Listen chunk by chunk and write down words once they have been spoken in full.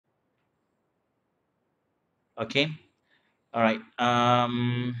Okay. All right.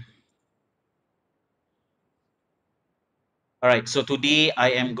 All right. So today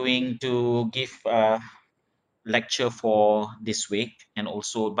I am going to give a lecture for this week, and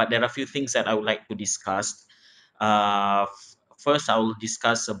also, but there are a few things that I would like to discuss. First, I will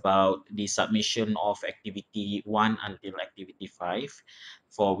discuss about the submission of activity 1 until activity 5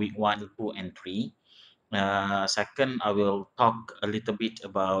 for week 1, 2, and 3. Second, I will talk a little bit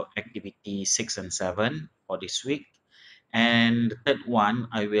about activity 6 and 7 for this week. And the third one,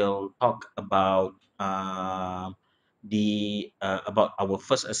 I will talk about the about our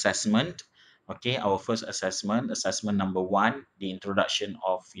first assessment. Okay, our first assessment number one, the introduction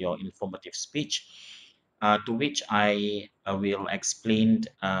of your informative speech, to which I will explain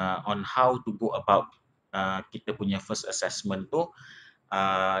on how to go about kita punya first assessment tu,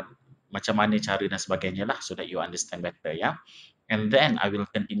 uh, macam mana cara dan sebagainya lah, so that you understand better, yeah. And then I will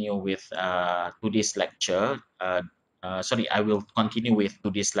continue with today's lecture. Sorry, I will continue with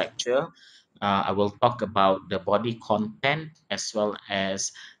today's lecture. I will talk about the body content as well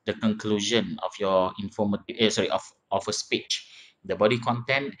as the conclusion of your informative, of a speech. The body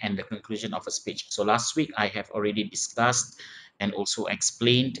content and the conclusion of a speech. So last week I have already discussed and also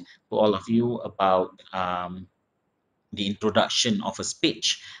explained to all of you about the introduction of a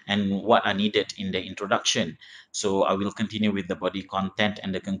speech and what are needed in the introduction. So I will continue with the body content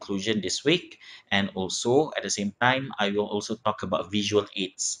and the conclusion this week. And also at the same time, I will also talk about visual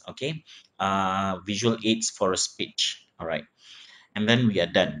aids. Okay. Visual aids for a speech. All right. And then we are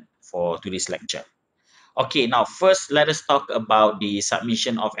done for today's lecture. Okay, now first let us talk about the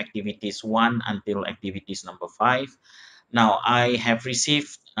submission of activities 1 until activities number 5. Now, I have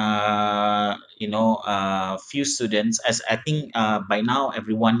received, few students. As I think by now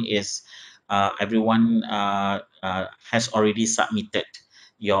everyone has already submitted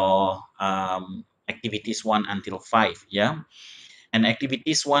your activities 1 until 5. Yeah, and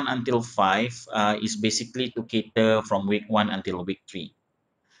activities 1 until 5 is basically to cater from week 1 until week 3.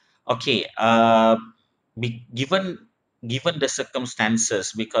 Okay, given the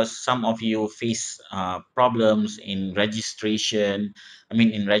circumstances, because some of you face problems in registration, I mean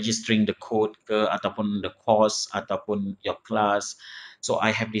in registering the code ke ataupun the course ataupun your class. So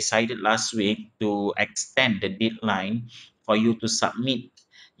I have decided last week to extend the deadline for you to submit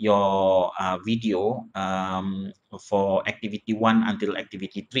your video for activity 1 until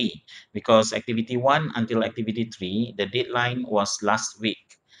activity 3, because activity 1 until activity 3 the deadline was last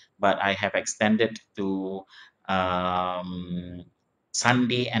week, but I have extended to um,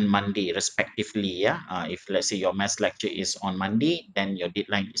 Sunday and Monday respectively. Yeah, if let's say your maths lecture is on Monday, then your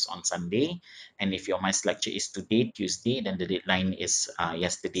deadline is on Sunday, and if your maths lecture is today, Tuesday, then the deadline is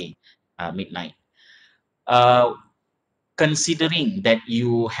yesterday, midnight. Uh, Considering that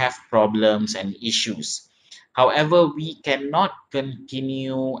you have problems and issues, however, we cannot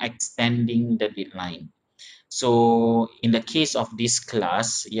continue extending the deadline. So in the case of this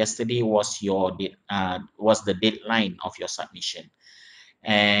class, yesterday was the deadline of your submission.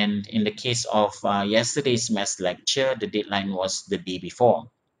 And in the case of yesterday's math lecture, the deadline was the day before,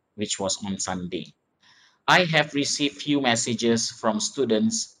 which was on Sunday. I have received few messages from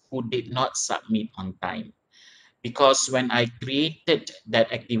students who did not submit on time, because when I created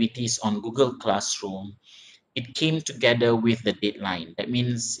that activities on Google Classroom, it came together with the deadline. That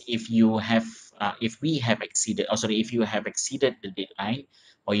means if we have exceeded, or sorry, if you have exceeded the deadline,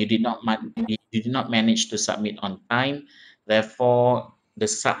 or you did not manage to submit on time, therefore the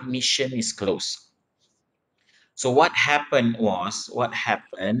submission is closed. So what happened?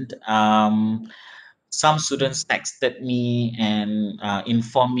 Some students texted me and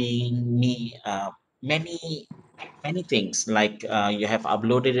informing me many things, like you have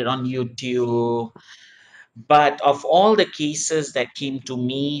uploaded it on YouTube. But of all the cases that came to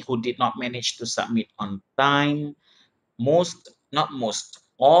me who did not manage to submit on time, not most,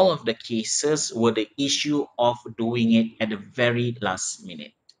 all of the cases were the issue of doing it at the very last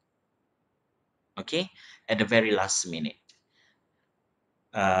minute. Okay, at the very last minute.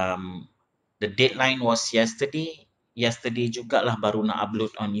 Um, the deadline was yesterday. Yesterday jugalah baru nak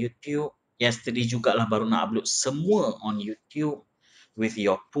upload on YouTube. Yesterday jugalah baru nak upload semua on YouTube, with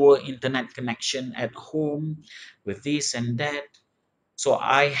your poor internet connection at home, with this and that. So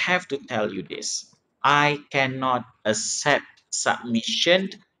I have to tell you this. I cannot accept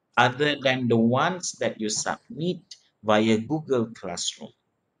submission other than the ones that you submit via Google Classroom.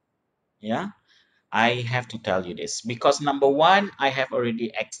 Yeah, I have to tell you this because number one, I have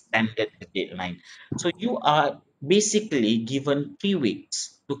already extended the deadline. So you are basically given 3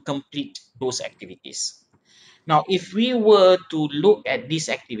 weeks to complete those activities. Now, if we were to look at these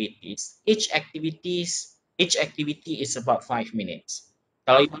activities, Each activity is about 5 minutes.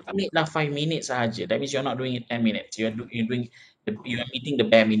 Kalau you ambil lah 5 minutes sahaja, that means you're not doing it 10 minutes. You're doing you are meeting the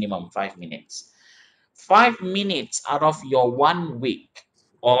bare minimum 5 minutes. 5 minutes out of your 1 week,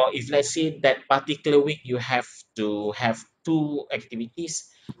 or if let's say that particular week you have to have two activities,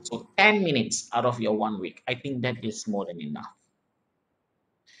 so 10 minutes out of your 1 week, I think that is more than enough.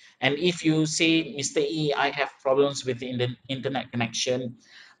 And if you say, Mr. E, I have problems with the internet connection,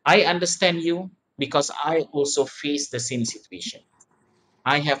 I understand you because I also face the same situation.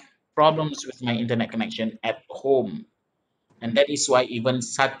 I have problems with my internet connection at home. And that is why even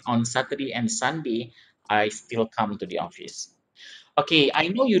on Saturday and Sunday, I still come to the office. Okay, I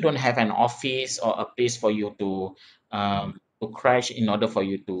know you don't have an office or a place for you to crash in order for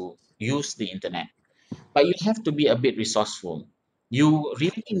you to use the internet, but you have to be a bit resourceful. You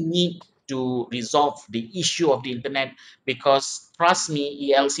really need to resolve the issue of the internet, because trust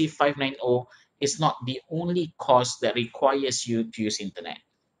me, ELC 590 is not the only course that requires you to use internet.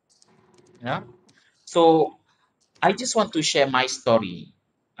 Yeah. So I just want to share my story,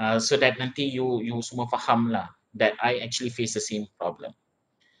 so that nanti you semua faham lah that I actually face the same problem.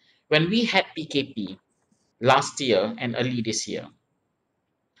 When we had PKP last year and early this year,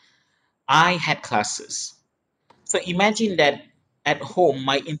 I had classes. So imagine that at home,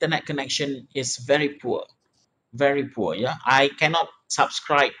 my internet connection is very poor, very poor. Yeah, I cannot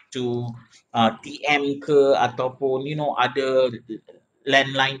subscribe to TM ke ataupun other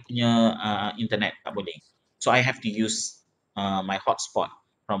landline punya internet, tak boleh. So I have to use my hotspot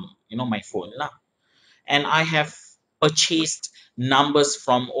from my phone lah. And I have purchased numbers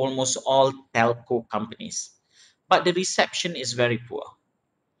from almost all telco companies, but the reception is very poor.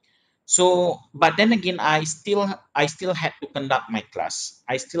 So, but then again, I still had to conduct my class.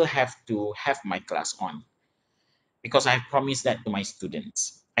 I still have to have my class on, because I have promised that to my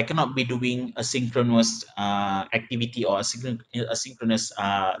students. I cannot be doing a synchronous activity or a synchronous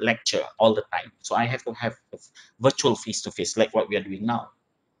lecture all the time. So I have to have a virtual face-to-face, like what we are doing now.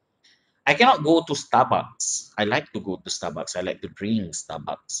 I cannot go to Starbucks. I like to go to Starbucks. I like to drink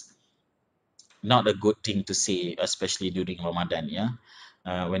Starbucks. Not a good thing to say, especially during Ramadan, yeah,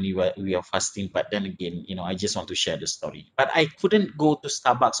 when we are fasting. But then again, I just want to share the story. But I couldn't go to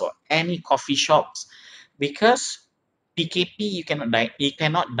Starbucks or any coffee shops because PKP, you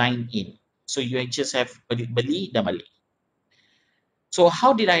cannot dine in. So you just have beli dan balik. So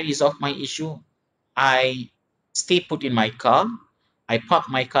how did I resolve my issue? I stay put in my car. I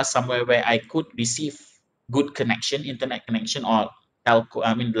park my car somewhere where I could receive good connection, internet connection, or telco,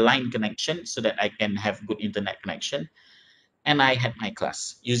 I mean line connection, so that I can have good internet connection. And I had my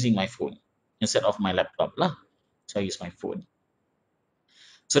class using my phone instead of my laptop lah. So I use my phone.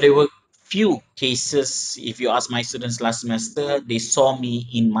 So there were few cases. If you ask my students last semester, they saw me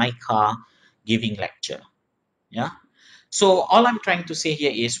in my car giving lecture. Yeah. So all I'm trying to say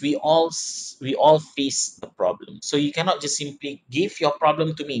here is we all face the problem. So you cannot just simply give your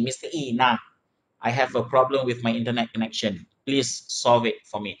problem to me, Mr. E. Nah, I have a problem with my internet connection. Please solve it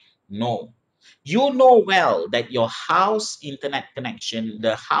for me. No. You know well that your house internet connection,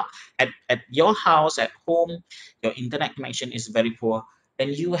 the house at your house at home, your internet connection is very poor.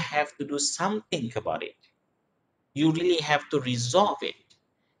 Then you have to do something about it. You really have to resolve it.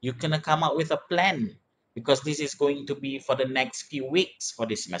 You can come up with a plan, because this is going to be for the next few weeks for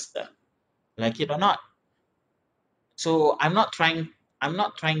this semester, like it or not. So I'm not trying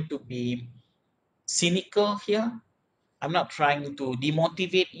to be cynical here. I'm not trying to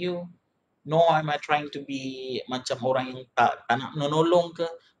demotivate you. Nor am I trying to be macam orang yang tak nak menolong ke.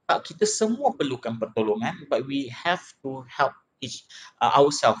 Tak, kita semua perlukan pertolongan, but we have to help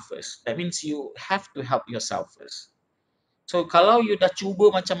ourselves first. That means you have to help yourself first. So kalau you dah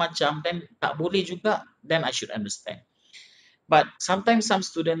cuba macam-macam, then tak boleh juga, then I should understand. But sometimes some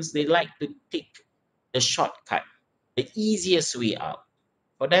students, they like to take the shortcut, the easiest way out.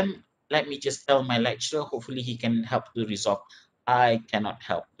 For them, let me just tell my lecturer, hopefully he can help to resolve. I cannot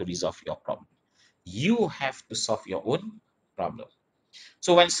help to resolve your problem. You have to solve your own problem.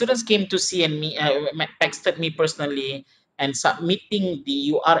 So when students came to see and texted me personally and submitting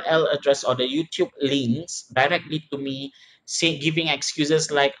the URL address or the YouTube links directly to me, giving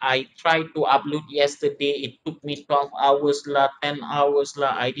excuses like, I tried to upload yesterday, it took me 12 hours lah, 10 hours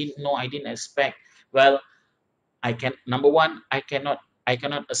lah, I didn't know, I didn't expect. Well, number one, I cannot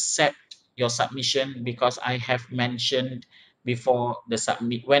accept your submission, because I have mentioned before the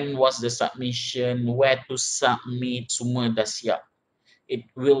submit, when was the submission, where to submit, semua dah siap. It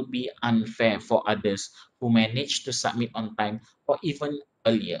will be unfair for others who manage to submit on time or even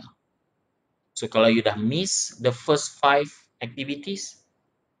earlier. So kalau you dah miss the first 5 activities,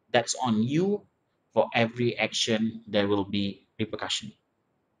 that's on you. For every action, there will be repercussion.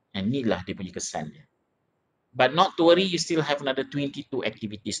 And inilah dia punya kesannya. But not to worry, you still have another 22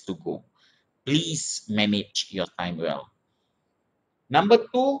 activities to go. Please manage your time well. Number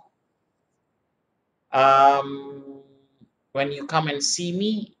two, um, when you come and see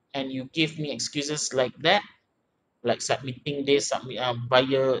me and you give me excuses like that, like submitting this,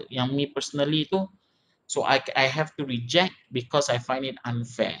 via yang me personally tu, so I have to reject because I find it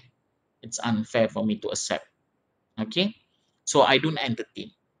unfair. It's unfair for me to accept. Okay, so I don't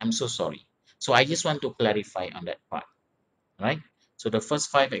entertain. I'm so sorry. So I just want to clarify on that part, right? So the first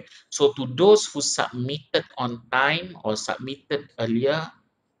five. So to those who submitted on time or submitted earlier,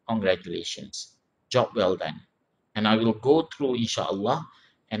 congratulations, job well done. And I will go through, inshallah,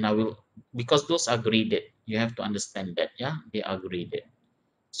 and I will, because those are graded. You have to understand that, yeah, they are graded.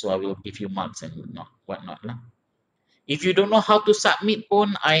 So I will give you marks and whatnot lah. If you don't know how to submit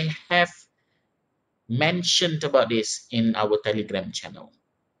pun, I have mentioned about this in our Telegram channel.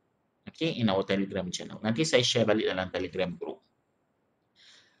 Okay, in our Telegram channel. Nanti saya share balik dalam Telegram group.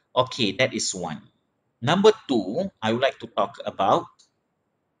 Okay, that is one. Number two, I would like to talk about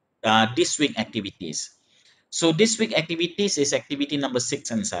this week activities. So this week activities is activity number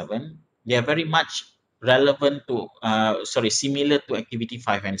 6 and 7. They are very much relevant to, similar to activity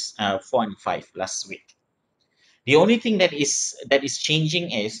 5 and 4 and 5 last week. The only thing that is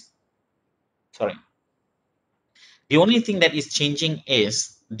changing is, sorry, the only thing that is changing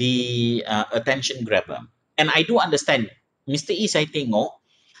is the attention grabber. And I do understand, Mr. E, saya tengok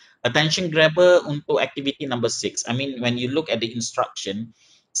attention grabber untuk activity number 6. I mean, when you look at the instruction,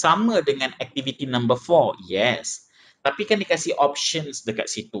 sama dengan activity number 4, yes. Tapi kan dikasih options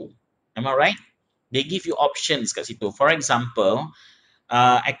dekat situ. Am I right? They give you options kat situ. For example,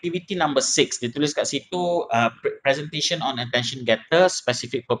 activity number 6, ditulis kat situ, presentation on attention getter,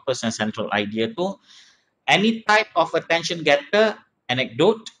 specific purpose and central idea tu, any type of attention getter,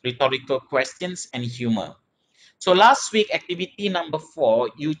 anecdote, rhetorical questions, and humor. So last week, activity number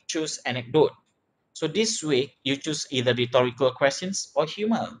 4, you choose anecdote. So this week, you choose either rhetorical questions or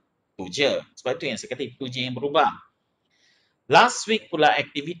humor. Tu je. Sebab tu yang saya kata itu je yang berubah. Last week pula,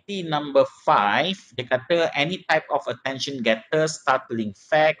 activity number 5, dia kata any type of attention getter, startling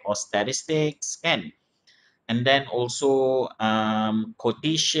fact or statistics, kan? And then also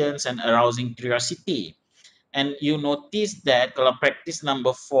quotations and arousing curiosity. And you notice that kalau practice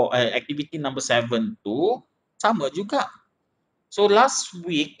number 4, activity number 7 tu sama juga. So last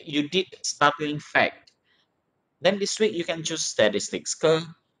week you did startling fact. Then this week you can choose statistics ke,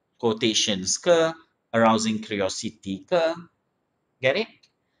 quotations ke, arousing curiosity ke. Get it?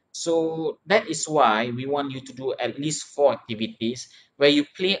 So that is why we want you to do at least 4 activities where you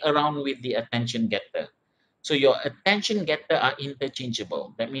play around with the attention getter. So your attention getter are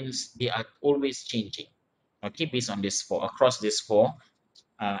interchangeable. That means they are always changing. Okay, based on this 4, across these 4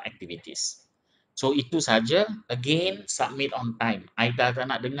 activities. So itu saja. Again, submit on time. I dah tak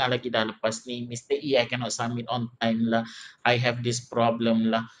nak dengar lagi dah lepas ni, Mr. E, I cannot submit on time lah. I have this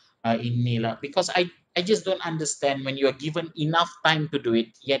problem lah. Inilah. Because I just don't understand when you are given enough time to do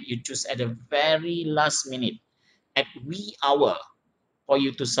it, yet you choose at the very last minute, at wee hour, for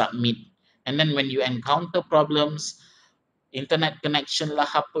you to submit. And then when you encounter problems, internet connection lah,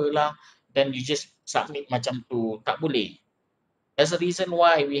 apalah, then you just submit macam tu. Tak boleh. There's a reason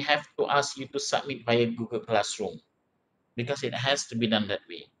why we have to ask you to submit via Google Classroom, because it has to be done that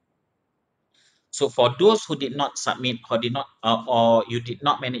way. So for those who did not submit or did not or you did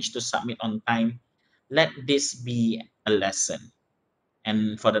not manage to submit on time, let this be a lesson.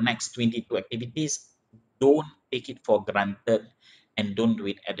 And for the next 22 activities, don't take it for granted and don't do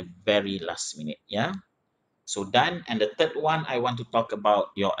it at the very last minute. Yeah. So done. And the third one, I want to talk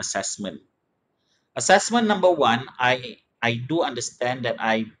about your assessment. Assessment number 1, I do understand that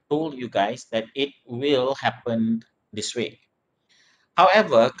I told you guys that it will happen this week.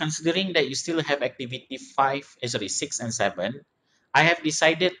 However, considering that you still have activity 6 and 7, I have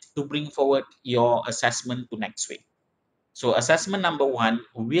decided to bring forward your assessment to next week. So assessment number 1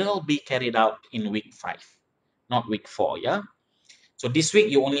 will be carried out in week 5, not week 4, yeah? So this week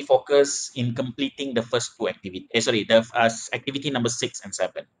you only focus in completing the first 2 activity. Activity number 6 and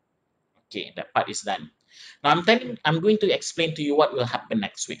 7. Okay, that part is done. Now I'm going to explain to you what will happen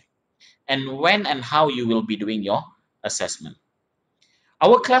next week and when and how you will be doing your assessment.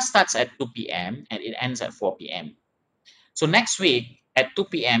 Our class starts at 2 p.m. and it ends at 4 p.m. So next week at 2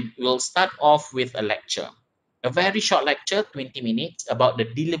 p.m. we'll start off with a lecture. A very short lecture, 20 minutes, about the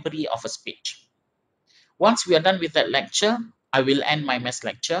delivery of a speech. Once we are done with that lecture, I will end my mass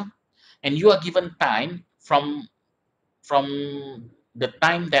lecture and you are given time from the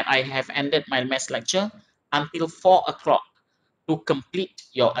time that I have ended my maths lecture until 4 o'clock to complete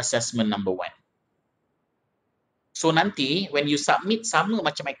your assessment number 1. So nanti when you submit sama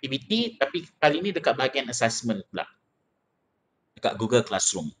macam aktiviti tapi kali ni dekat bahagian assessment pula dekat Google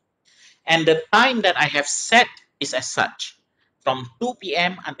Classroom. And the time that I have set is as such from 2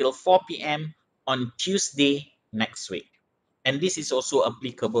 p.m. until 4 p.m. on Tuesday next week. And this is also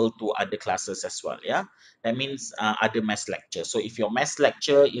applicable to other classes as well. Yeah, that means other maths lecture. So if your maths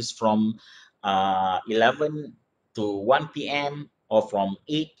lecture is from 11 to 1 p.m. or from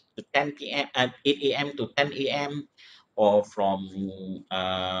 8 to 10 p.m. at 8 a.m. to 10 a.m. or from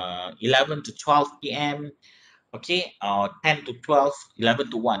 11 to 12 p.m. Okay, 10 to 12,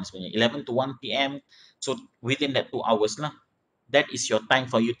 11 to 1 sebenarnya, 11 to 1 p.m. So within that 2 hours lah, that is your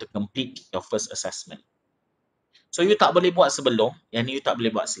time for you to complete your first assessment. So you tak boleh buat sebelum, yang you tak boleh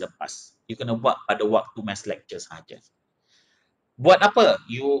buat selepas. You kena buat pada waktu maths lecture sahaja. Buat apa?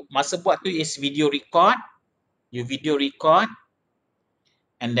 You masa buat tu is video record, you video record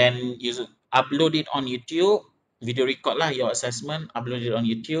and then you upload it on YouTube, video record lah your assessment, upload it on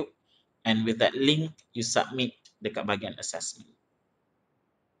YouTube and with that link you submit dekat bahagian assessment.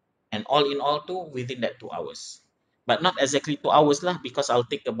 And all in all too within that 2 hours. But not exactly 2 hours lah because I'll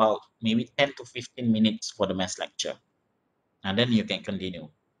take about maybe 10 to 15 minutes for the maths lecture. And then you can continue.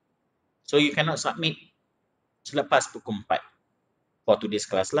 So you cannot submit selepas pukul 4 for today's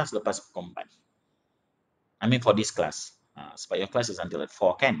class lah, selepas pukul 4. I mean for this class. Sebab your class is until at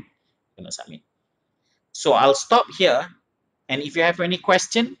 4 kan? You cannot submit. So I'll stop here and if you have any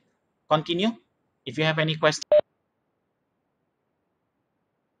question, continue. If you have any question.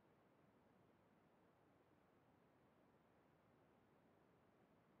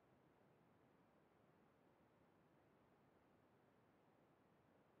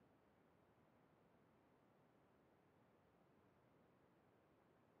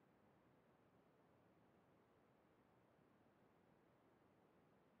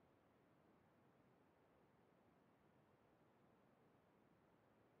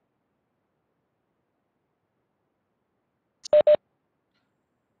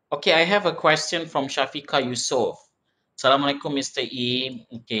 Okay, I have a question from Shafika Yusof. Assalamualaikum, Mr. E.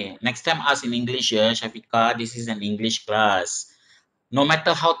 Okay, next time ask in English, yeah, Shafika. This is an English class. No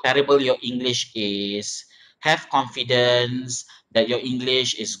matter how terrible your English is, have confidence that your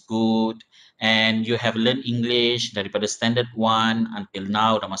English is good and you have learned English daripada standard 1 until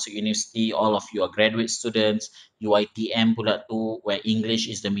now, dah masuk university, all of you are graduate students, UITM pula tu, where English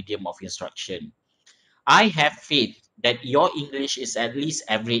is the medium of instruction. I have faith that your English is at least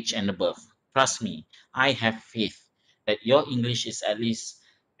average and above. Trust me, I have faith that your English is at least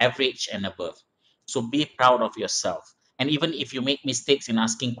average and above. So be proud of yourself. And even if you make mistakes in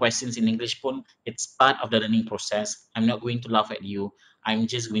asking questions in English pun, it's part of the learning process. I'm not going to laugh at you. I'm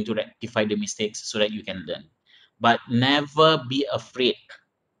just going to rectify the mistakes so that you can learn. But never be afraid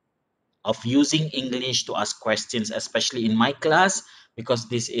of using English to ask questions, especially in my class, because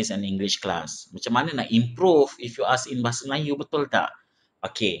this is an English class. Macam mana nak improve if you ask in bahasa Melayu, betul tak?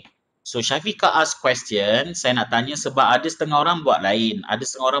 Okay. So Syafiqah ask question, saya nak tanya sebab ada setengah orang buat lain. Ada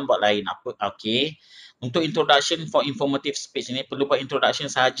setengah orang buat lain. Apa? Okay. Untuk introduction for informative speech ini perlu buat introduction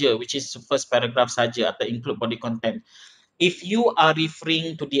saja, which is first paragraph saja atau include body content. If you are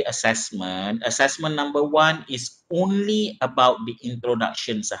referring to the assessment, assessment number 1 is only about the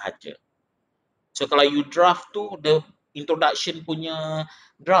introduction sahaja. So kalau you draft tu the introduction punya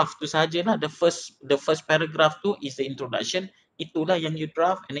draft tu sajalah, the first paragraph tu is the introduction, itulah yang you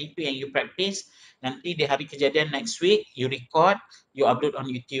draft and itu yang you practice. Nanti di hari kejadian next week you record, you upload on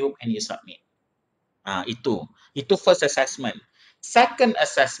YouTube and you submit. Itu first assessment. Second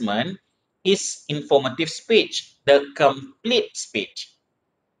assessment is informative speech, the complete speech.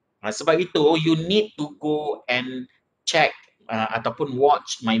 Sebab itu you need to go and check ataupun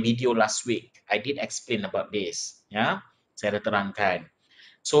watch my video last week. I did explain about this. Ya, saya dah terangkan.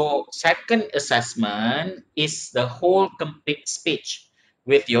 So second assessment is the whole complete speech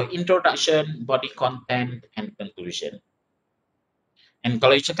with your introduction, body content and conclusion. And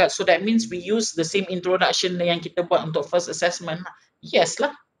kalau you cakap, so that means we use the same introduction yang kita buat untuk first assessment. Yes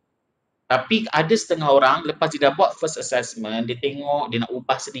lah. Tapi ada setengah orang lepas dia dah buat first assessment, dia tengok, dia nak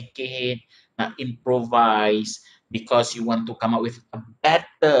ubah sedikit, nak improvise because you want to come up with a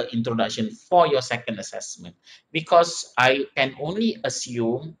better introduction for your second assessment. Because I can only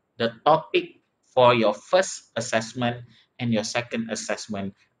assume the topic for your first assessment and your second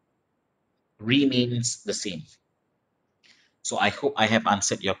assessment remains the same. So I hope I have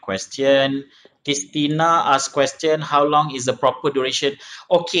answered your question. Christina asked question, how long is the proper duration?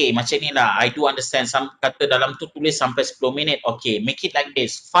 Okay, macam ni lah. I do understand. Some kata dalam tu tulis sampai 10 minit. Okay, make it like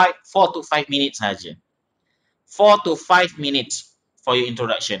this. 4 to 5 minutes saja. 4 to 5 minutes for your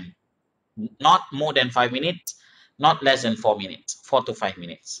introduction. Not more than 5 minutes, not less than 4 minutes. 4 to 5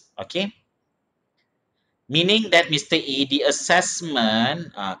 minutes. Okay? Meaning that Mr. E, the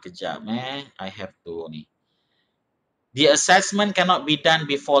assessment, kejap I have to ni. The assessment cannot be done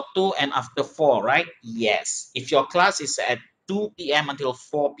before 2 and after 4, right? Yes. If your class is at 2 p.m. until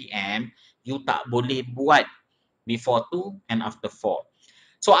 4 p.m., you tak boleh buat before 2 and after 4.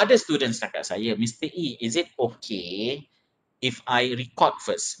 So ada students cakap saya, Mr. E, is it okay if I record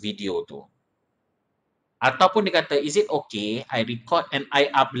first video tu? Ataupun dia kata, is it okay I record and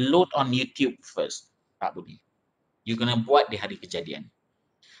I upload on YouTube first? Tak boleh. You kena buat di hari kejadian.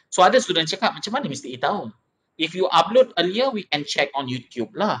 So ada student cakap, macam mana Mr. E tahu? If you upload earlier, we can check on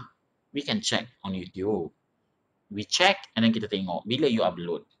YouTube lah. We can check on YouTube. We check and then kita tengok bila you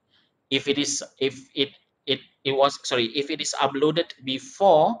upload. If it is if it is uploaded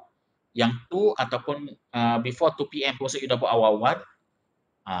before yang tu ataupun before 2 p.m. maksud you dah buat awal-awal,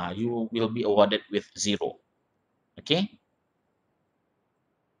 you will be awarded with 0. Okay?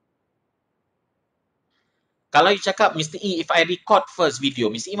 Kalau you cakap, Mr. E, if I record first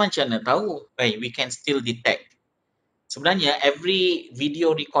video, Mr. E macam mana tahu? We can still detect. Sebenarnya, every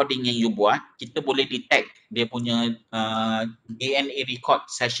video recording yang you buat, kita boleh detect dia punya DNA record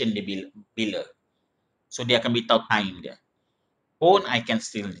session dia bila. So, dia akan beritahu time dia. Pun, I can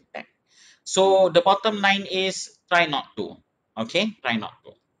still detect. So, the bottom line is, try not to. Okay? Try not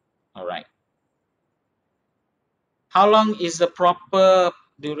to. Alright. How long is the proper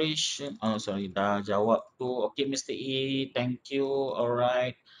duration? Oh, sorry, dah jawab tu. Okay, Mr. E, thank you.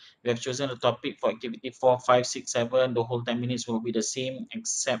 Alright. We have chosen the topic for activity 4, 5, 6, 7. The whole 10 minutes will be the same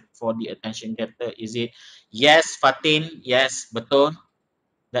except for the attention getter. Is it? Yes, Fatin. Yes, betul.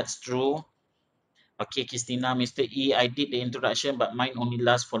 That's true. Okay, Christina, Mr. E, I did the introduction, but mine only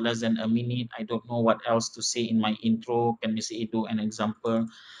lasts for less than a minute. I don't know what else to say in my intro. Can Mr. E do an example?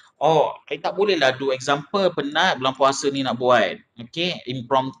 Oh, I tak boleh lah do example, penat bulan puasa ni nak buat. Okay,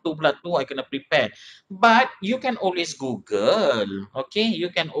 impromptu pula tu, I kena prepare. But you can always Google, okay?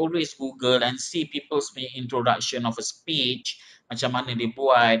 You can always Google and see people's introduction of a speech, macam mana dia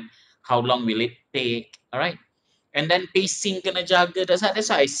buat, how long will it take, alright? And then pacing kena jaga. That's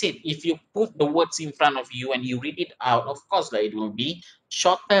why I said, if you put the words in front of you and you read it out, of course like, it will be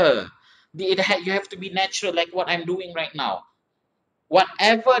shorter. You have to be natural like what I'm doing right now.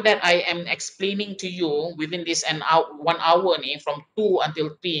 Whatever that I am explaining to you within this 1 hour ni, from 2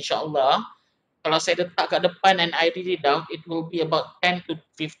 until 3 insyaAllah, kalau saya letak kat depan and I read it out, it will be about 10 to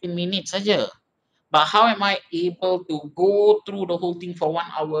 15 minutes saja. But how am I able to go through the whole thing for 1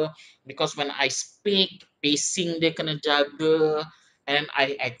 hour? Because when I speak, pacing dia kena jaga, and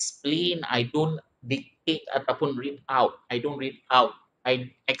I explain, I don't dictate ataupun read out. I don't read out.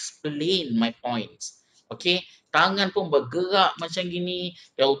 I explain my points. Okay? Tangan pun bergerak macam gini.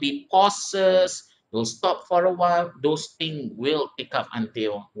 There will be pauses. You'll stop for a while. Those things will take up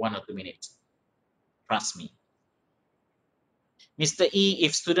until 1 or 2 minutes. Trust me. Mr. E,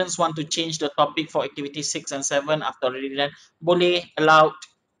 if students want to change the topic for activity 6 and 7 after already done, boleh, allowed.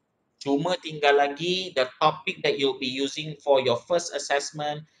 Cuma tinggal lagi the topic that you'll be using for your first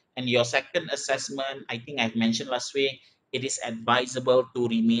assessment and your second assessment. I think I've mentioned last week, it is advisable to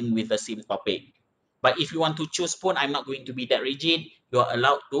remain with the same topic. But if you want to choose pun, I'm not going to be that rigid. You are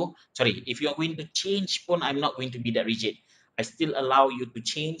allowed to, if you're going to change pun, I'm not going to be that rigid. I still allow you to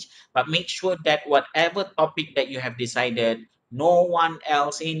change, but make sure that whatever topic that you have decided, no one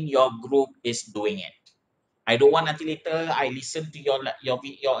else in your group is doing it. I don't want until later I listen to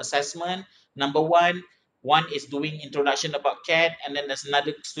your assessment. Number one is doing introduction about cat, and then there's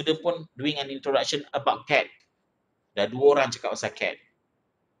another student pun doing an introduction about cat. Dah 2 orang cakap pasal cat.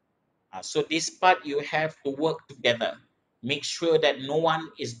 So this part you have to work together. Make sure that no one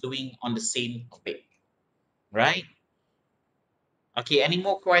is doing on the same topic. Right? Okay, any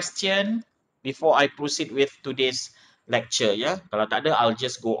more question before I proceed with today's lecture? Yeah? Kalau tak ada, I'll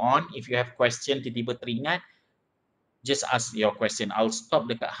just go on. If you have question, tiba-tiba teringat, just ask your question. I'll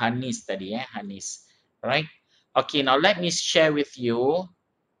stop dekat Hanis tadi, Hanis. Right? Okay, now let me share with you.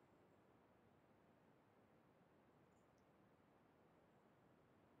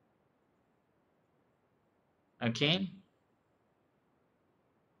 Okay.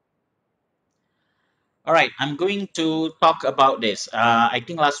 All right, I'm going to talk about this. I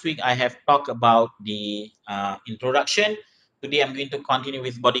think last week I have talked about the introduction. Today I'm going to continue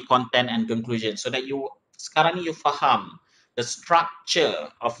with body content and conclusion so that you sekarang ni you faham the structure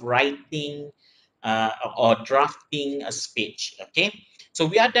of writing or drafting a speech. Okay, so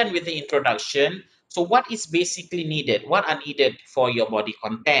we are done with the introduction. So what is basically needed? What are needed for your body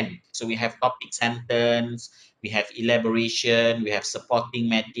content? So we have topic sentence, we have elaboration, we have supporting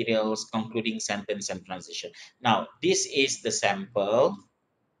materials, concluding sentence, and transition. Now, this is the sample.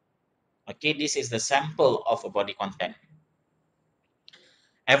 Okay, this is the sample of a body content.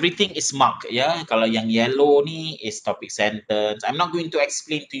 Everything is marked, ya. Kalau yang yellow ni is topic sentence. I'm not going to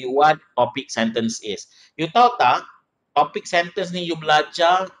explain to you what topic sentence is. You tahu tak, topic sentence ni you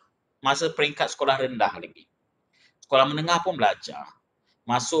belajar masa peringkat sekolah rendah lagi. Sekolah menengah pun belajar.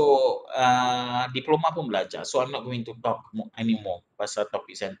 Masuk diploma pun belajar. So I'm not going to talk anymore pasal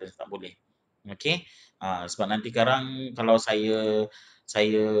topic sentence, tak boleh. Okay? Sebab nanti sekarang kalau saya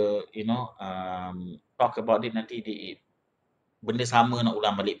talk about it nanti benda sama nak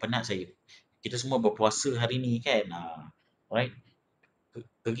ulang balik, penat saya. Kita semua berpuasa hari ni kan. Alright.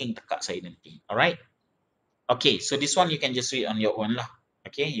 Kering tekak saya nanti. Alright. Okay, so this one you can just read on your own lah.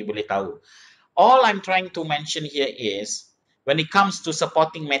 Okay, you boleh tahu. All I'm trying to mention here is when it comes to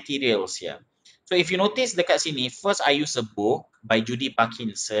supporting materials here. So if you notice dekat sini, first I use a book by Judy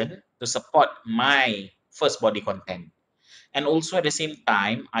Parkinson to support my first body content. And also at the same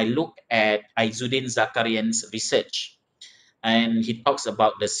time, I look at Izzuddin Zakarian's research. And he talks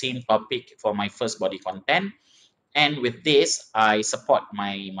about the same topic for my first body content. And with this, I support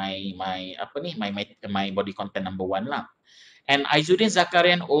my body content number 1 lah. And Izzuddin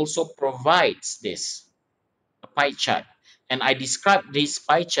Zakarian also provides this a pie chart. And I describe this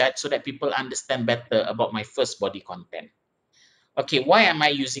pie chart so that people understand better about my first body content. Okay, why am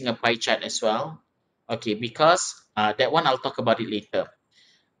I using a pie chart as well? Okay, because that one I'll talk about it later.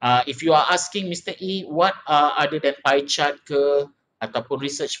 If you are asking Mr. E, what other than pie chart ke ataupun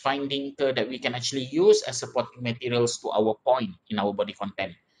research finding ke that we can actually use as supporting materials to our point in our body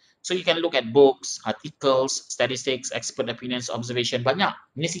content. So you can look at books, articles, statistics, expert opinions, observation. Banyak.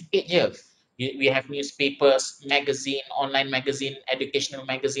 Ini sikit je. We have newspapers, magazine, online magazine, educational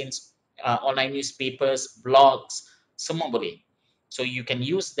magazines, online newspapers, blogs, semua boleh. So you can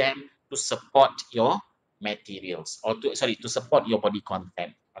use them to support your materials or to support your body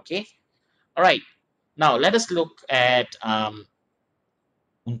content. Okay. All right. Now let us look at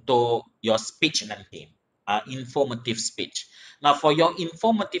untuk your speech nanti, informative speech. Now for your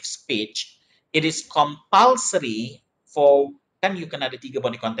informative speech, it is compulsory for, kan you kena ada 3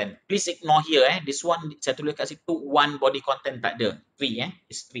 body content. Please ignore here this one saya tulis kat situ 1 body content, tak ada. 3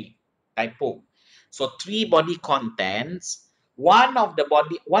 is 3. Typo. So 3 body contents. One out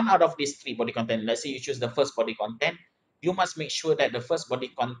of these 3 body content, let's say you choose the first body content, you must make sure that the first body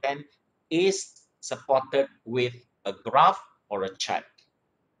content is supported with a graph or a chart.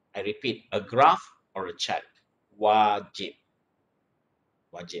 I repeat, a graph or a chart. Wajib.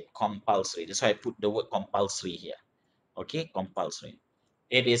 Wajib. Compulsory. That's why I put the word compulsory here. Okay, compulsory.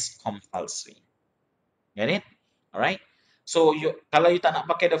 It is compulsory. Get it? Alright. So kalau you tak nak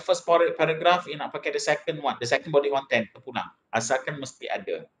pakai the first paragraph, you nak pakai the second one, the second body content, terpulang. Asalkan mesti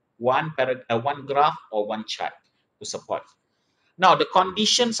ada one graph or one chart to support. Now the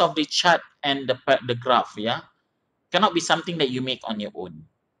conditions of the chart and the graph, cannot be something that you make on your own.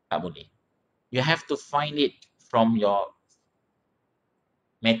 Tak boleh. You have to find it from your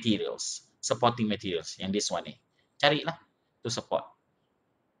materials, supporting materials. Yang this one ni. Carilah to support.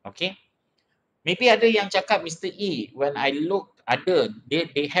 Okay. Maybe ada yang cakap, Mr. E, when I look,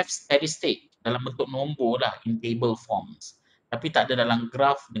 they have statistic dalam bentuk nombor lah, in table forms. Tapi tak ada dalam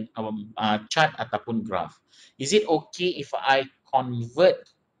graph, chart ataupun graph. Is it okay if I convert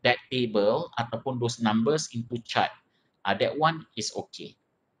that table ataupun those numbers into chart? That one is okay.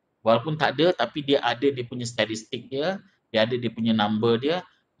 Walaupun tak ada, tapi dia ada dia punya statistik dia ada dia punya number dia,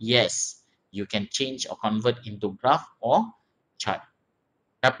 yes, you can change or convert into graph or chart.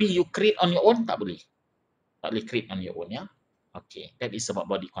 Tapi you create on your own, tak boleh. Tak boleh create on your own, ya. Okay, that is about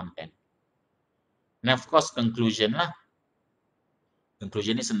body content. And of course, conclusion lah.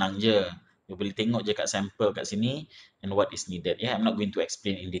 Conclusion ni senang je. You boleh tengok je kat sampel kat sini and what is needed. I'm not going to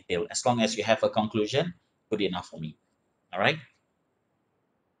explain in detail. As long as you have a conclusion, good enough for me. Alright?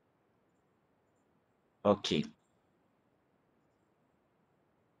 Okay.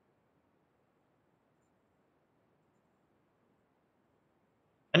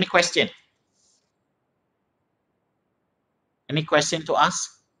 Any question? Any question to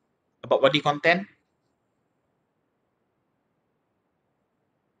ask about body content?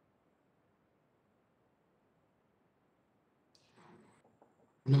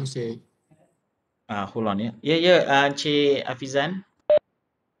 No, sir. Hold on, ya. Ya, Encik Hafizan.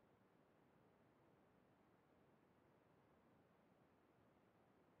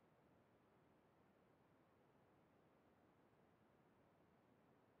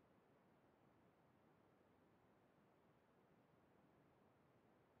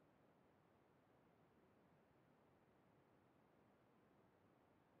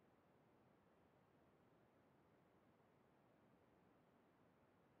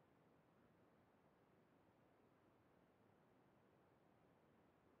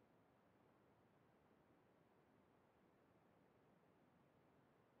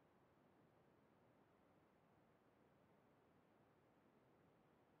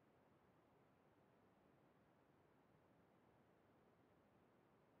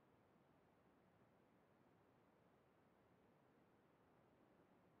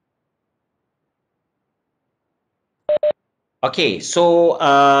 Okay, so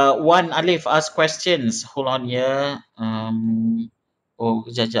Wan Alif ask questions. Hold on ya. Oh,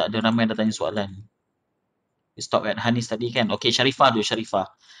 kejap, ada ramai dah tanya soalan. We stop at Hanis tadi kan? Okay, Sharifah dulu, Sharifah.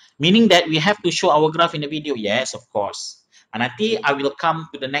 Meaning that we have to show our graph in the video. Yes, of course. Nanti I will come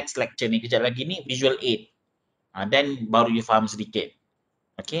to the next lecture ni. Kejap lagi ni visual aid. Then baru you faham sedikit.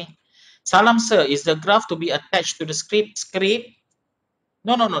 Okay. Salam sir, is the graph to be attached to the script?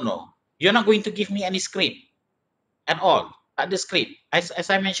 No, no, no, no. You're not going to give me any script at all. Tak ada script. As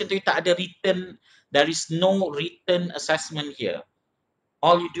I mentioned to you, tak ada written. There is no written assessment here.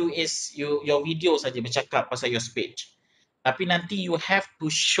 All you do is your video saja bercakap pasal your speech. Tapi nanti you have to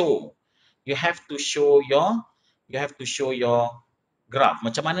show. You have to show your graph.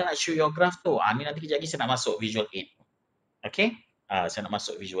 Macam mana nak show your graph tu? Ni nanti kejap lagi saya nak masuk visual aid. Okay? Saya nak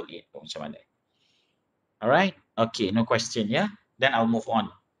masuk visual aid tu macam mana. Alright? Okay, no question ya. Then I'll move on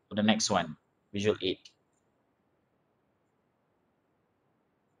to the next one. Visual aid.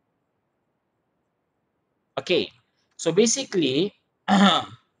 Okay. So basically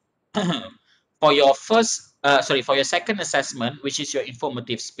for your for your second assessment, which is your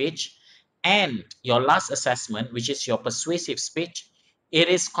informative speech, and your last assessment, which is your persuasive speech, it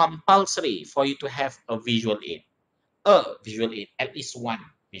is compulsory for you to have a visual aid. At least one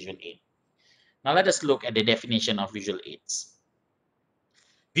visual aid. Now let us look at the definition of visual aids.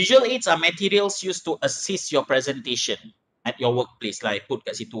 Visual aids are materials used to assist your presentation at your workplace. Like put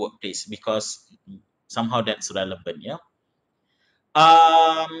kat situ workplace because somehow that's relevant, yeah.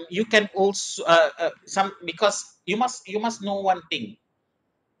 You can also because you must know one thing.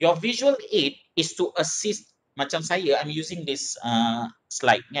 Your visual aid is to assist. Macam saya, I'm using this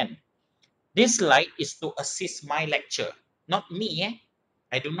slide kan. This slide is to assist my lecture, not me.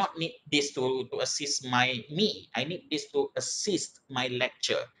 I do not need this to assist me. I need this to assist my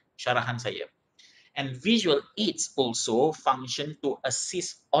lecture, syarahan saya. And visual aids also function to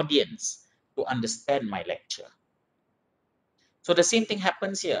assist audience to understand my lecture. So the same thing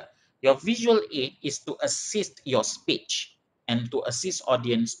happens here. Your visual aid is to assist your speech and to assist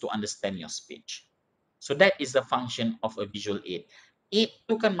audience to understand your speech. So that is the function of a visual aid. Aid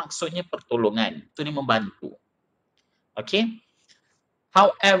itu kan maksudnya pertolongan, itu ni membantu. Okay.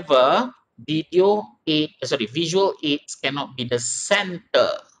 However, visual aids cannot be the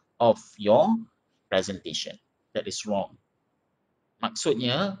center of your presentation. That is wrong.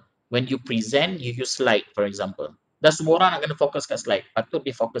 Maksudnya, when you present, you use slide, for example. Dah semua orang nak kena fokus kat slide. Patut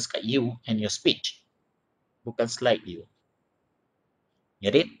dia fokus kat you and your speech. Bukan slide you.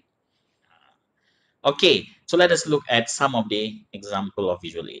 Get it? Okay, so let us look at some of the example of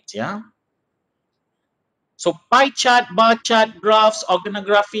visual aids, yeah? So pie chart, bar chart, graphs,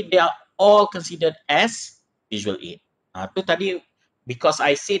 organography, they are all considered as visual aid. Tu tadi, because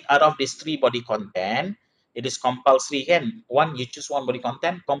I said out of these three body content, it is compulsory kan. One, you choose one body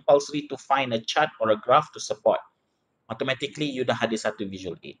content, compulsory to find a chart or a graph to support. Automatically, you dah ada satu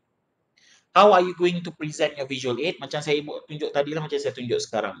visual aid. How are you going to present your visual aid? Macam saya tunjuk tadi lah, macam saya tunjuk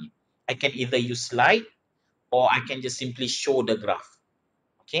sekarang ni. I can either use slide or I can just simply show the graph.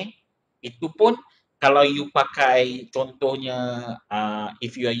 Okay? Itu pun kalau you pakai contohnya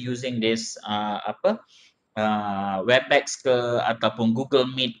if you are using this Webex ke ataupun Google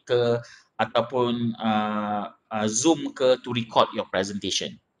Meet ke ataupun Zoom ke to record your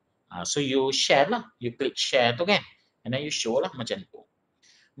presentation. So you share lah, you click share tu kan, and then you show lah macam tu.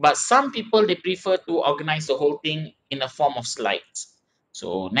 But some people they prefer to organize the whole thing in a form of slides.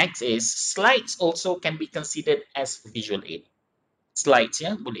 So next is slides also can be considered as visual aid. Slides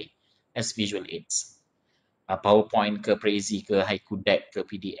ya boleh as visual aids. PowerPoint ke Prezi ke Haiku Deck ke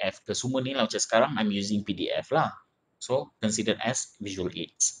PDF ke semua ni lah macam sekarang I'm using PDF lah. So considered as visual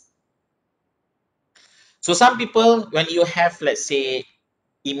aids. So some people when you have let's say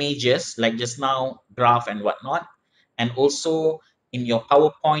images like just now graph and whatnot, and also in your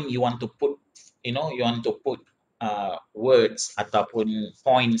PowerPoint you want to put words ataupun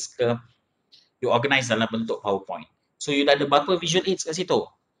points ke, you organize dalam bentuk PowerPoint. So you dah ada berapa visual aids kat situ?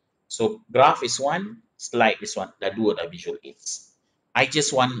 So graph is one, slide is one, dah dua dah visual aids. I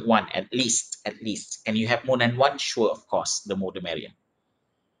just want one at least. Can you have more than one? Sure, of course, the more the merrier.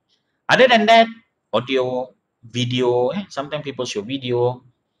 Other than that, audio, video, sometimes people show video,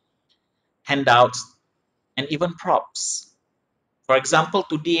 handouts, and even props. For example,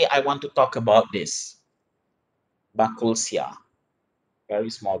 today I want to talk about this. Bakul sia.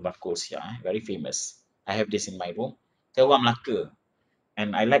 Very small bakul sia, very famous. I have this in my room. Saya orang Melaka.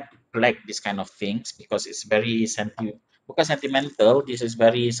 And I like to collect this kind of things because it's very bukan sentimental, this is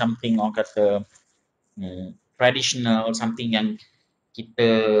very something orang kata traditional, something yang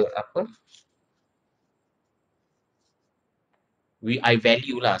kita I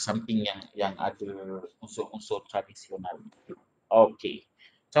value lah something yang ada unsur-unsur tradisional. Okay.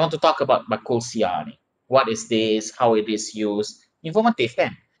 So I want to talk about Bakosia ni. What is this? How it is used? Informative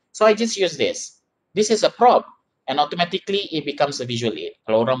kan? So I just use this. This is a prop and automatically it becomes a visual aid.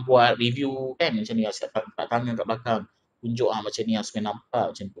 Kalau orang buat review kan macam ni, saya tak tangan kat belakang, tunjuk macam ni supaya nampak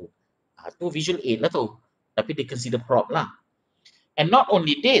macam tu. Tu visual aid lah tu. Tapi dia consider prop lah. And not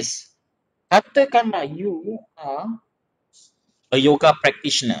only this, katakanlah you are a yoga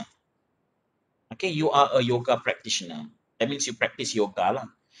practitioner. Okay, you are a yoga practitioner. That means you practice yoga lah.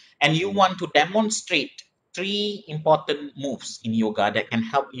 And you want to demonstrate 3 important moves in yoga that can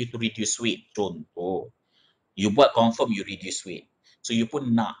help you to reduce weight. Contoh, you buat confirm you reduce weight. So you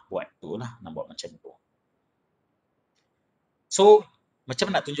pun nak buat tu lah, nak buat macam tu. So,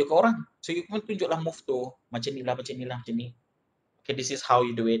 macam nak tunjuk ke orang? So you pun tunjuklah move tu, macam ni lah, macam ni lah, macam ni. Okay, this is how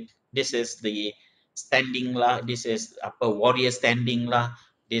you do it. This is the standing lah, this is apa warrior standing lah,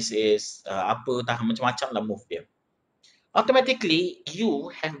 this is apa tah macam-macam lah move dia. Automatically you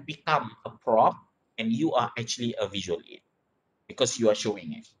have become a prop and you are actually a visual aid because you are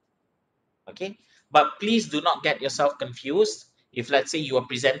showing it. Okay, but please do not get yourself confused. If let's say you are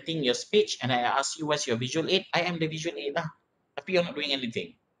presenting your speech and I ask you what's your visual aid, I am the visual aid lah, tapi you're not doing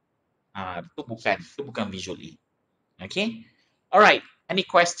anything. Itu bukan visual aid. Okay, alright. Any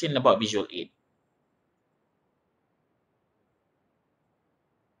question about visual aid?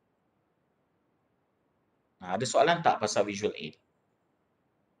 Ada soalan tak pasal visual aid?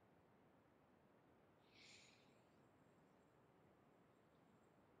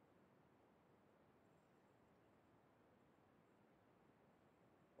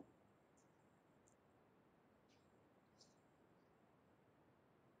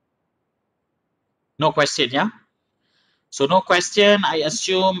 No question, yeah? So no question. I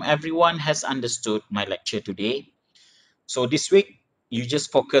assume everyone has understood my lecture today. So this week, you just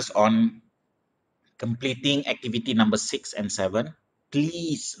focus on completing activity number 6 and 7.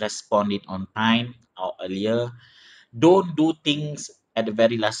 Please respond it on time or earlier. Don't do things at the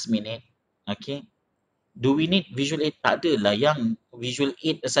very last minute. Okay. Do we need visual aid? Tak ada lah yang visual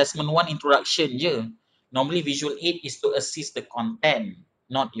aid assessment 1 introduction je. Normally visual aid is to assist the content,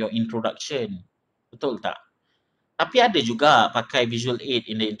 not your introduction. Betul tak? Tapi ada juga pakai visual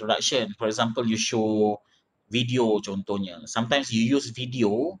aid in the introduction. For example, you show video contohnya. Sometimes you use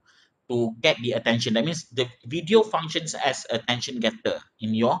video to get the attention. That means the video functions as attention getter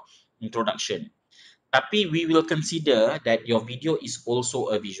in your introduction. Tapi we will consider that your video is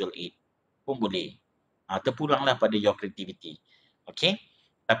also a visual aid. Pun boleh. Terpulanglah pada your creativity. Okay?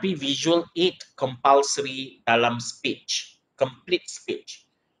 Tapi visual aid compulsory dalam speech. Complete speech.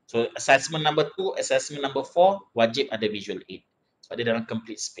 So assessment number 2, assessment number 4 wajib ada visual aid. Sebab dia dalam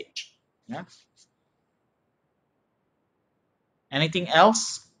complete speech. Yeah. Anything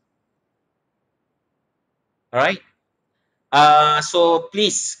else? Alright. So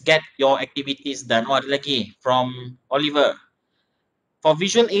please get your activities done. Oh, ada lagi from Oliver. For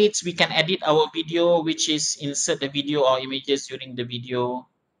visual aids, we can edit our video, which is insert the video or images during the video.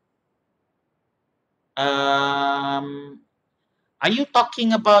 Are you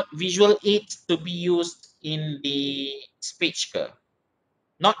talking about visual aids to be used in the speech ke?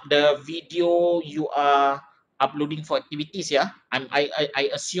 Not the video you are uploading for activities, yeah?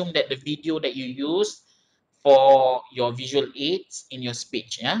 I assume that the video that you use for your visual aids in your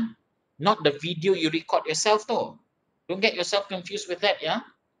speech, yeah? Not the video you record yourself though. Don't get yourself confused with that, yeah?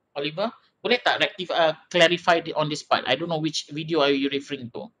 Oliver, boleh tak clarify on this part? I don't know which video are you referring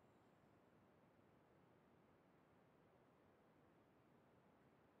to.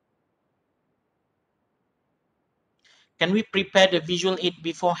 Can we prepare the visual aid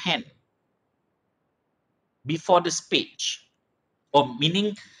beforehand? Before the speech? Or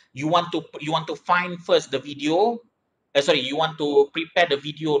meaning you want to find first the video, you want to prepare the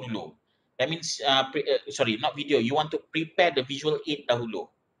video dulu. That means sorry, not video, you want to prepare the visual aid dahulu.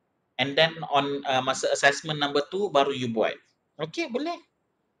 And then on masa assessment number 2 baru you buat. Okay, boleh.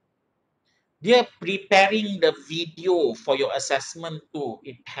 Dia preparing the video for your assessment too,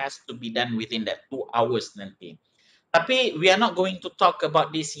 it has to be done within that 2 hours nanti. Tapi we are not going to talk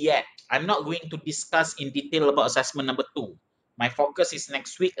about this yet. I'm not going to discuss in detail about assessment number 2. My focus is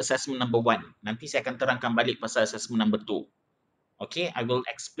next week assessment number 1. Nanti saya akan terangkan balik pasal assessment number 2. Okay, I will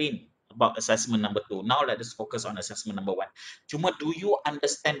explain about assessment number 2. Now let us focus on assessment number 1. Cuma do you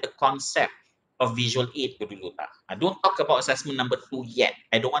understand the concept of visual aid dulu tak? Don't talk about assessment number 2 yet.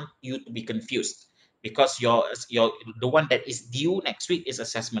 I don't want you to be confused because the one that is due next week is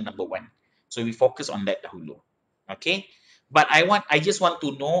assessment number 1. So we focus on that dahulu. Okay, but I just want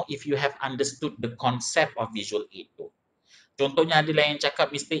to know if you have understood the concept of visual aid too. Contohnya adalah yang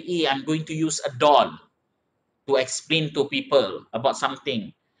cakap, Mr. E, I'm going to use a doll to explain to people about something.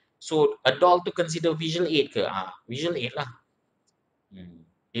 So a doll to consider visual aid ke? Visual aid lah.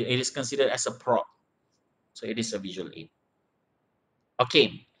 It is considered as a prop. So it is a visual aid.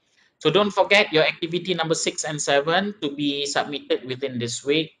 Okay. So don't forget your activity number 6 and 7 to be submitted within this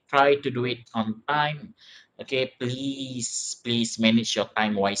week. Try to do it on time. Okay, please manage your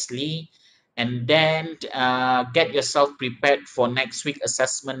time wisely. And then get yourself prepared for next week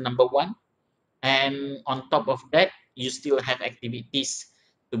assessment number 1. And on top of that, you still have activities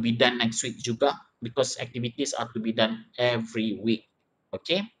to be done next week juga, because activities are to be done every week.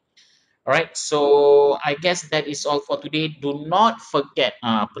 Okay. All right. So I guess that is all for today. Do not forget.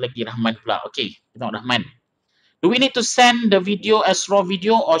 Apa lagi Rahman pula? Okay. Tengok Rahman. Do we need to send the video as raw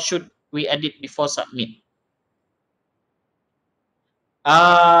video, or should we edit before submit?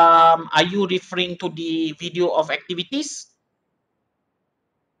 Are you referring to the video of activities,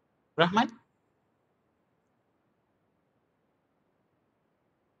 Rahman?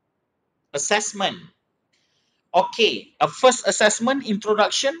 Assessment. Okay. A first assessment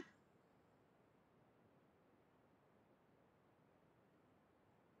introduction.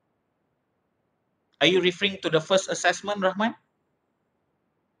 Are you referring to the first assessment, Rahman?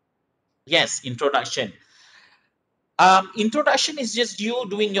 Yes, introduction. Introduction is just you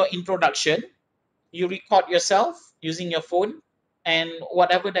doing your introduction. You record yourself using your phone, and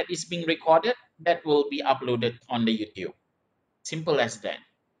whatever that is being recorded, that will be uploaded on the YouTube. Simple as that.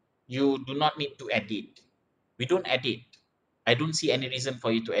 You do not need to edit. We don't edit. I don't see any reason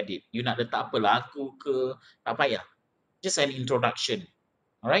for you to edit. You nak letak apa lagu ke, tak payah. Just an introduction.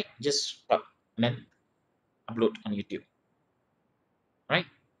 Alright? Just stop and then upload on YouTube. Right?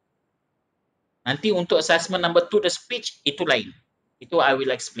 Nanti untuk assessment number 2, the speech, itu lain. Itu I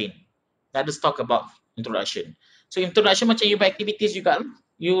will explain. Let us talk about introduction. So introduction macam you buat activities juga.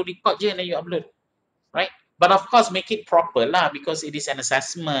 You record je and then you upload. Right? But of course, make it proper lah, because it is an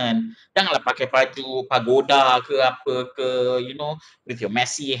assessment. Janganlah pakai baju pagoda ke apa ke, you know, with your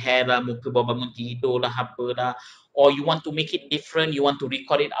messy hair lah, muka baru bangun tidur lah, apa lah. Or you want to make it different, you want to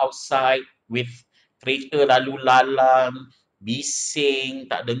record it outside with kereta lalu lalang, bising,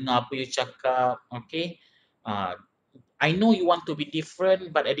 tak dengar apa you cakap. Okay? I know you want to be different,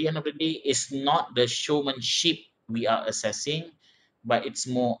 but at the end of the day, it's not the showmanship we are assessing, but it's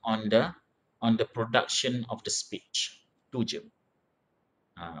more on the production of the speech. Tu je.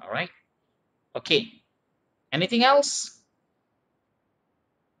 All right. Okay. Anything else?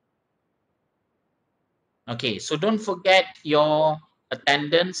 Okay. So don't forget your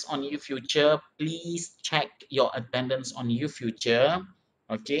attendance on YouFuture. Please check your attendance on YouFuture.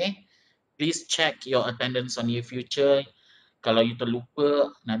 Okay. Please check your attendance on YouFuture. Kalau you terlupa,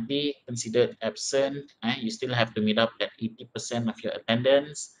 nanti considered absent. You still have to meet up at 80% of your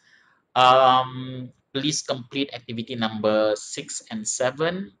attendance. Please complete activity number 6 and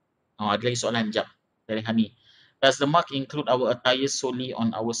 7. Ada lagi soalan, jap, dari Hani. Does the mark include our attire solely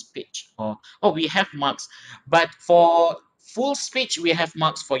on our speech? We have marks. But for full speech, we have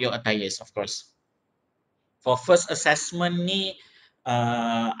marks for your attires, of course. For first assessment ni,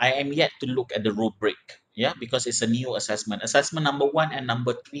 I am yet to look at the rubric, because it's a new assessment. Assessment number 1 and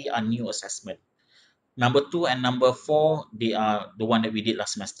number 3 are new assessment. Number 2 and number 4, they are the one that we did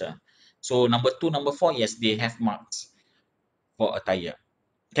last semester. So number 2, number 4, yes, they have marks for attire.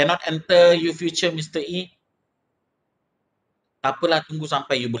 Cannot enter YouFuture, Mr. E? Tak apalah, tunggu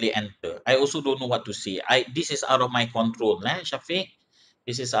sampai you boleh enter. I also don't know what to say. This is out of my control, Syafiq.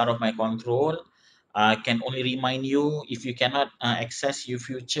 This is out of my control. I can only remind you, if you cannot access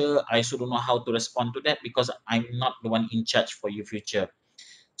YouFuture, I also don't know how to respond to that, because I'm not the one in charge for YouFuture.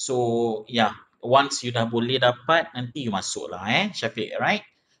 So, yeah, once you dah boleh dapat, nanti you masuk lah, Syafiq, right?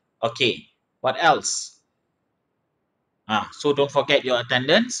 Okay, what else? So don't forget your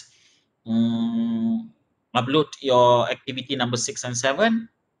attendance. Upload your activity number 6 and 7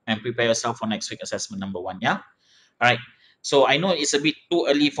 and prepare yourself for next week assessment number 1, yeah? All right. So I know it's a bit too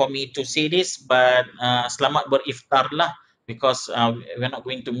early for me to say this, but selamat beriftar lah, because we're not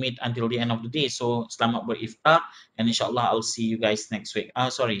going to meet until the end of the day. So selamat beriftar, and inshallah I'll see you guys next week.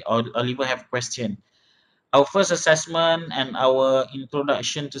 Sorry, Oliver have a question. Our first assessment and our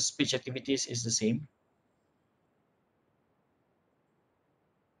introduction to speech activities is the same.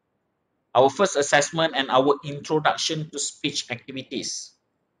 Our first assessment and our introduction to speech activities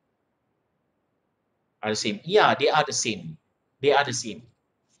are the same. Yeah, they are the same. They are the same.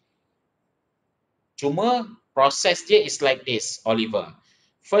 Cuma proses dia is like this, Oliver.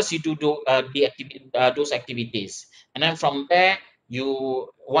 First, you do those activities, and then from there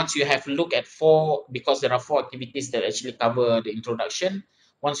once you have looked at 4, because there are 4 activities that actually cover the introduction.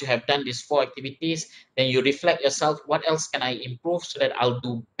 Once you have done these 4 activities, then you reflect yourself, what else can I improve so that I'll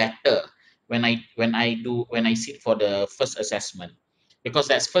do better when I sit for the first assessment. Because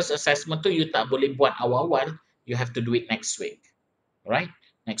that first assessment tu you tak boleh buat awal-awal, you have to do it next week. Right?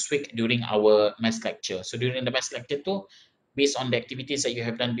 Next week during our maths lecture. So during the maths lecture tu, based on the activities that you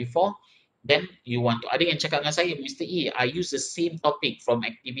have done before, then you want to, ada yang cakap dengan saya, Mr. E, I use the same topic from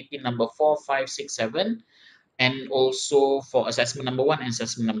activity number 4, 5, 6, 7 and also for assessment number 1 and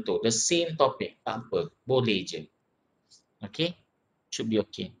assessment number 2. The same topic. Tak apa. Boleh je. Okay? Should be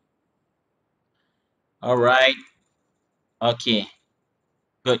okay. Alright. Okay.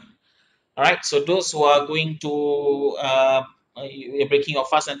 Good. Alright, so those who are going to you're breaking your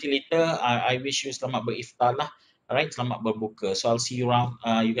fast until later, I wish you selamat beriftar lah. Alright, selamat berbuka. So I'll see you around,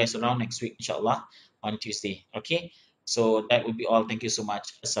 you guys around next week, insyaAllah, on Tuesday. Okay, so that would be all. Thank you so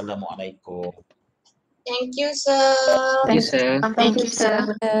much. Assalamualaikum. Thank you, sir. Thank you, sir. Thank you, sir.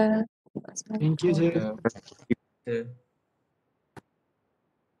 Thank you, sir. Sir.